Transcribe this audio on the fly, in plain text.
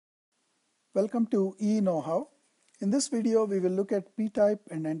Welcome to e-know-how. In this video we will look at p-type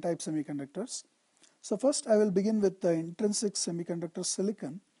and n-type semiconductors. So first I will begin with the intrinsic semiconductor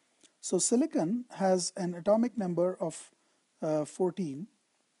silicon. So silicon has an atomic number of 14.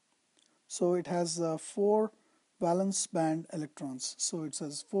 So it has 4 valence band electrons. So it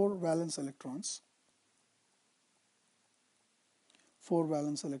says 4 valence electrons. 4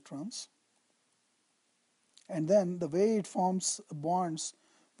 valence electrons. And then the way it forms bonds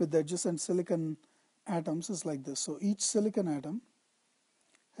with the adjacent silicon atoms is like this. So each silicon atom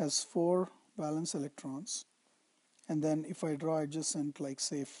has 4 valence electrons, and then if I draw adjacent, like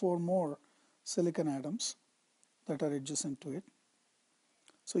say 4 more silicon atoms that are adjacent to it,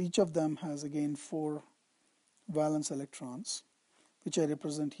 so each of them has again 4 valence electrons, which I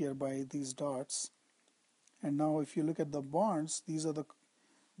represent here by these dots. And now if you look at the bonds, these are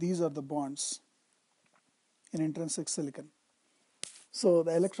the bonds in intrinsic silicon. So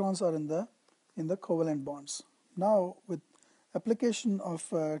the electrons are in the covalent bonds. Now with application of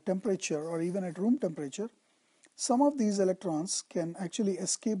temperature, or even at room temperature, some of these electrons can actually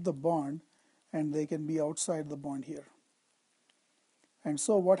escape the bond and they can be outside the bond here. And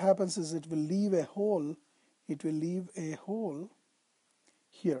so what happens is it will leave a hole. It will leave a hole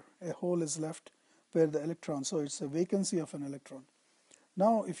here. A hole is left where the electron, so it's a vacancy of an electron.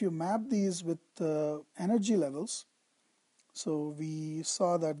 Now if you map these with energy levels, so we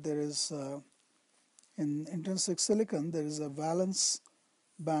saw that there is in intrinsic silicon there is a valence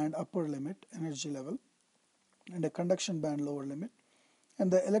band upper limit energy level and a conduction band lower limit,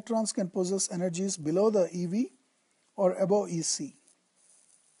 and the electrons can possess energies below the EV or above EC.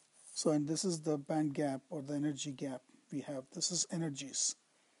 So and this is the band gap or the energy gap we have. This is energies.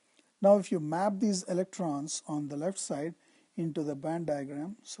 Now if you map these electrons on the left side into the band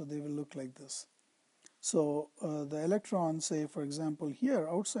diagram, so they will look like this. So the electrons, say for example here,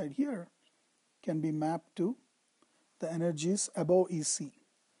 outside here, can be mapped to the energies above EC,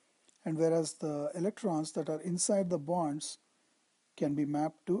 and whereas the electrons that are inside the bonds can be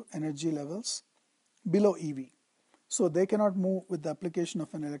mapped to energy levels below EV. So they cannot move with the application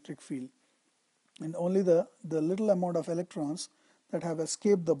of an electric field, and only the little amount of electrons that have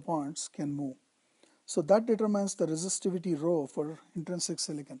escaped the bonds can move. So that determines the resistivity rho for intrinsic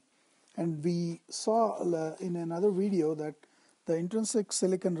silicon. And we saw in another video that the intrinsic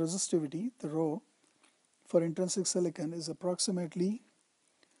silicon resistivity, the rho for intrinsic silicon, is approximately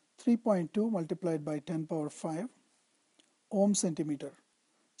 3.2 multiplied by 10 power 5 ohm centimeter,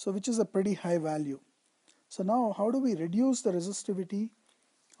 so which is a pretty high value. So now how do we reduce the resistivity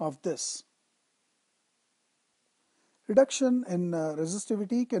of this? Reduction in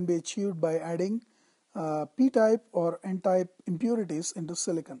resistivity can be achieved by adding p-type or n-type impurities into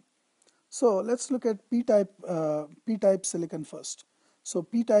silicon. So let's look at p-type silicon first. So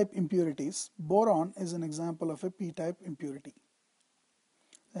p-type impurities, boron is an example of a p-type impurity.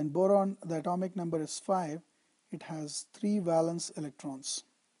 And boron, the atomic number is 5. It has 3 valence electrons.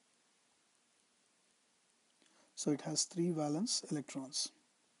 So it has 3 valence electrons.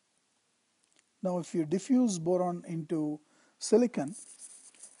 Now if you diffuse boron into silicon,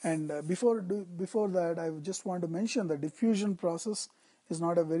 and before that I just want to mention the diffusion process is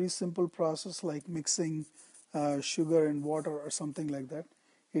not a very simple process like mixing sugar and water or something like that.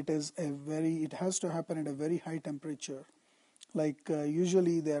 It has to happen at a very high temperature. Like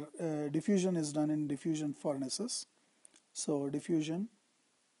usually diffusion is done in diffusion furnaces. So diffusion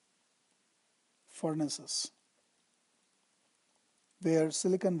furnaces, where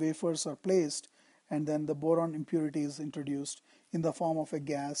silicon wafers are placed and then the boron impurity is introduced in the form of a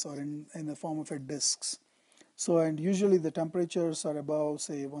gas or in the form of a discs. So and usually the temperatures are above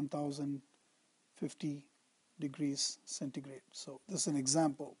say 1050 degrees centigrade. So this is an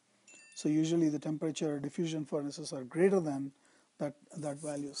example. So usually the temperature diffusion furnaces are greater than that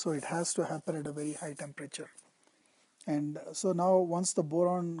value. So it has to happen at a very high temperature. And so now once the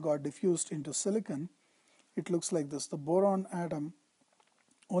boron got diffused into silicon, it looks like this. The boron atom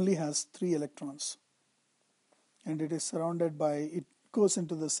only has 3 electrons, and it is surrounded by, it goes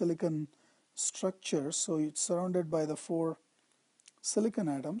into the silicon structure, so it's surrounded by the 4 silicon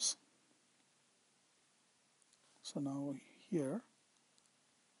atoms. So now here,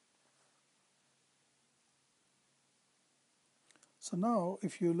 so now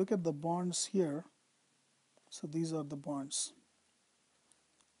if you look at the bonds here, so these are the bonds,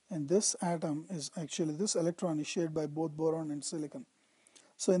 and this atom is actually, this electron is shared by both boron and silicon.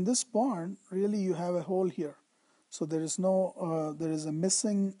 So in this bond really you have a hole here. So there is a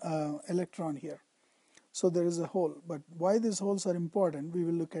missing electron here. So there is a hole. But why these holes are important, we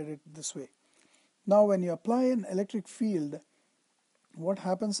will look at it this way. Now when you apply an electric field, what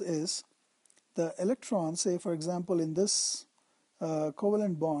happens is the electron, say for example in this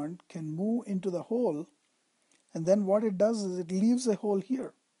covalent bond, can move into the hole, and then what it does is it leaves a hole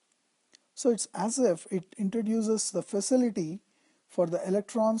here. So it's as if it introduces the facility for the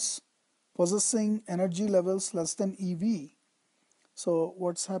electrons possessing energy levels less than eV. So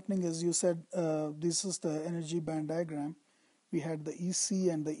what's happening is, you said this is the energy band diagram. We had the EC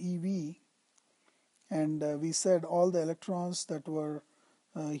and the EV, and we said all the electrons that were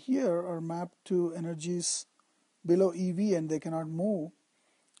here are mapped to energies below eV, and they cannot move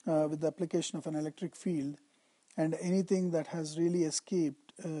with the application of an electric field, and anything that has really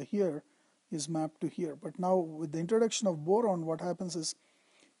escaped here is mapped to here. But now with the introduction of boron, what happens is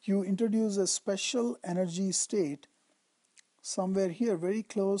you introduce a special energy state somewhere here very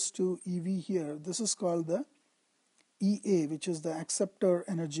close to eV here. This is called the EA, which is the acceptor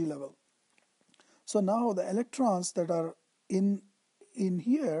energy level. So now the electrons that are in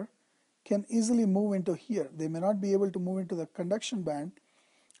here can easily move into here. They may not be able to move into the conduction band,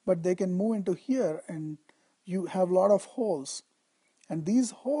 but they can move into here, and you have a lot of holes. And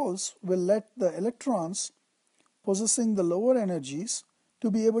these holes will let the electrons possessing the lower energies to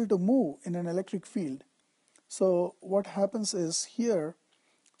be able to move in an electric field. So what happens is here,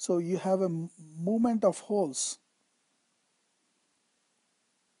 so you have a movement of holes,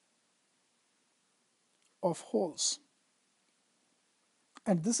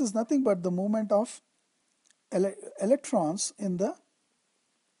 and this is nothing but the movement of electrons in the,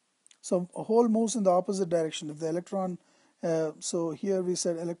 so a hole moves in the opposite direction. If the electron, so here we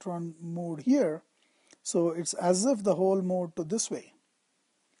said electron moved here, so it's as if the hole moved to this way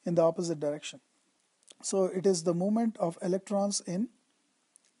in the opposite direction. So it is the movement of electrons in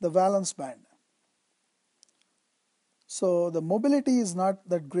the valence band. So the mobility is not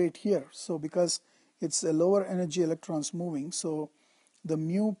that great here, so because it's a lower energy electrons moving, so the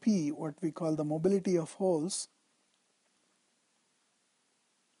mu p, what we call the mobility of holes,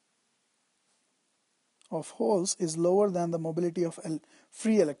 is lower than the mobility of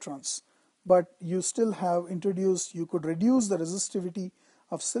free electrons. But you still have introduced, you could reduce the resistivity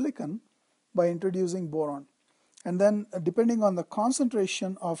of silicon by introducing boron. And then depending on the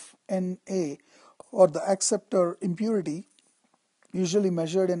concentration of Na, or the acceptor impurity, usually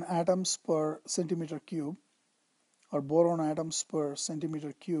measured in atoms per centimeter cube, or boron atoms per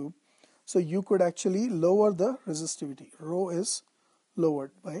centimeter cube, so you could actually lower the resistivity. Rho is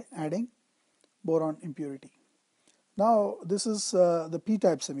lowered by adding boron impurity. Now this is the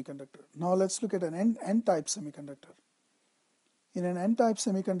p-type semiconductor. Now let's look at an n-type semiconductor. In an n-type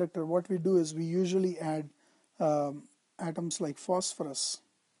semiconductor, what we do is we usually add atoms like phosphorus.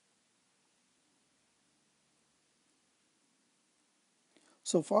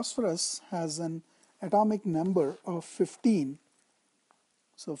 So phosphorus has an atomic number of 15.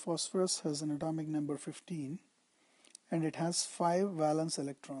 So phosphorus has an atomic number 15, and it has 5 valence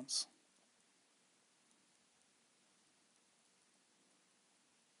electrons.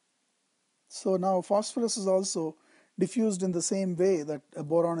 So now phosphorus is also diffused in the same way that a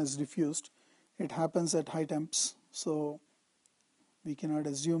boron is diffused. It happens at high temps, so we cannot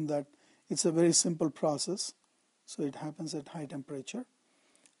assume that it's a very simple process. So it happens at high temperature.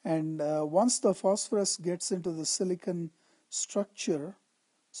 And once the phosphorus gets into the silicon structure,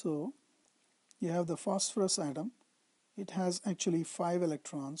 so you have the phosphorus atom. It has actually 5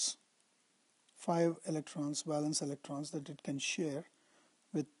 electrons, valence electrons, that it can share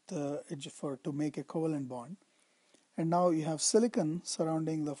with to make a covalent bond. And now you have silicon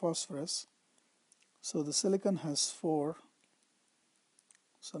surrounding the phosphorus. So the silicon has 4.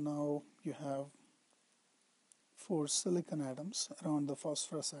 So now you have 4 silicon atoms around the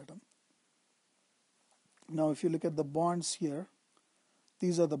phosphorus atom. Now if you look at the bonds here,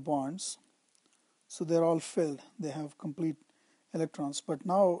 these are the bonds. So they're all filled. They have complete electrons. But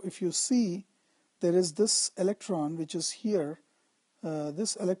now if you see, there is this electron which is here.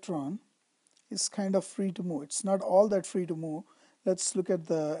 This electron is kind of free to move. It's not all that free to move. Let's look at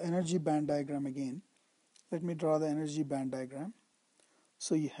the energy band diagram again. Let me draw the energy band diagram.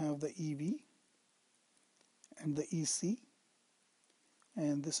 So you have the EV and the EC,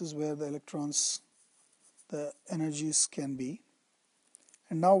 and this is where the electrons, the energies can be.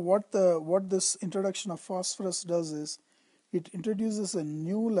 And now what this introduction of phosphorus does is it introduces a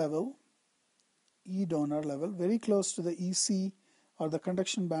new level, E donor level, very close to the EC, or the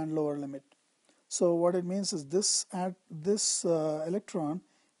conduction band lower limit. So what it means is this electron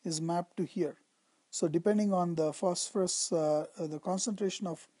is mapped to here. So depending on the phosphorus, the concentration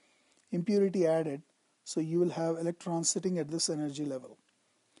of impurity added, so you will have electrons sitting at this energy level.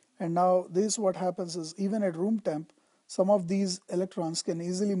 And now this, what happens is, even at room temp, some of these electrons can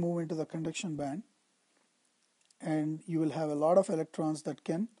easily move into the conduction band, and you will have a lot of electrons that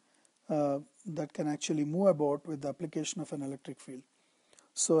can actually move about with the application of an electric field.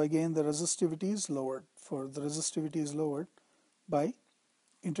 So again, the resistivity is lowered. The resistivity is lowered by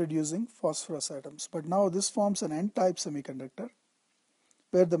introducing phosphorus atoms. But now this forms an N-type semiconductor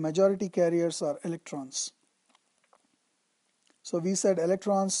where the majority carriers are electrons. So we said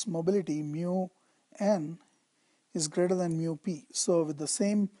electrons mobility mu n is greater than mu p. So with the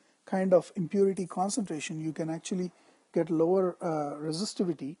same kind of impurity concentration, you can actually get lower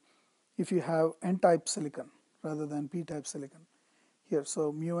resistivity if you have N-type silicon rather than P-type silicon here.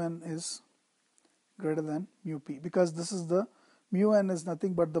 So mu n is greater than mu p, because this is the mu n is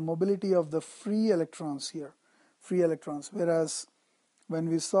nothing but the mobility of the free electrons here, whereas when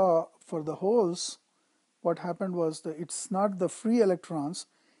we saw for the holes, what happened was that it's not the free electrons,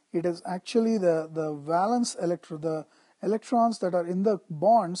 it is actually the valence the electrons that are in the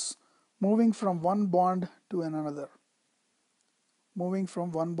bonds moving from one bond to another,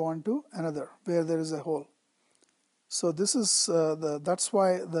 where there is a hole. So this is that's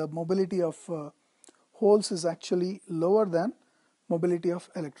why the mobility of holes is actually lower than mobility of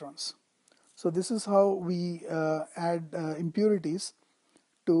electrons. So this is how we add impurities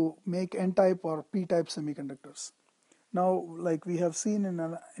to make N-type or P-type semiconductors. Now, like we have seen in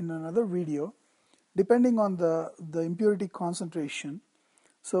another video, depending on the impurity concentration,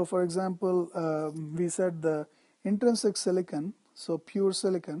 so for example, we said the intrinsic silicon, so pure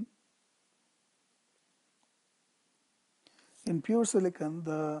silicon, in pure silicon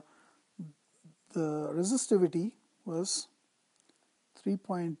the resistivity was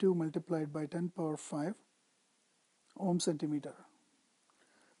 3.2 multiplied by 10 power 5 ohm centimeter.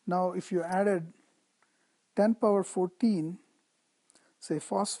 Now if you added 10 power 14 say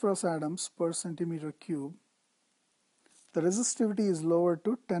phosphorus atoms per centimeter cube, the resistivity is lowered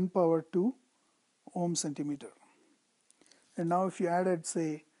to 10 power 2 ohm centimeter. And now if you added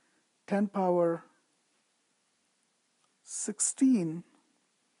say 10 power 16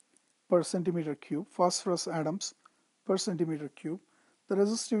 per centimeter cube phosphorus atoms per centimeter cube, the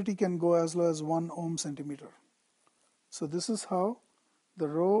resistivity can go as low as 1 ohm centimeter. So this is how the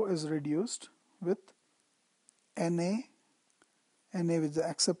rho is reduced with Na with the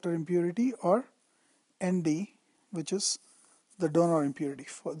acceptor impurity, or Nd, which is the donor impurity.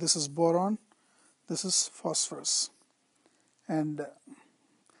 This is boron, this is phosphorus, and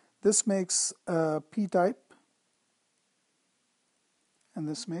this makes P-type, and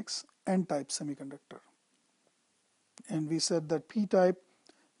this makes N-type semiconductor. And we said that P-type,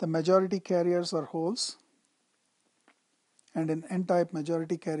 the majority carriers are holes, and in N-type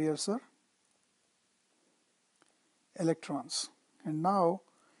majority carriers are electrons. And now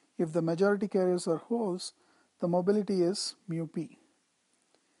if the majority carriers are holes, the mobility is mu p,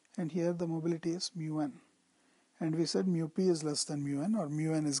 and here the mobility is mu n, and we said mu p is less than mu n, or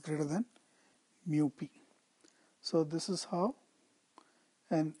mu n is greater than mu p. So this is how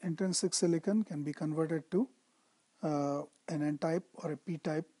an intrinsic silicon can be converted to an N-type or a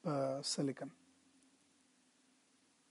P-type silicon.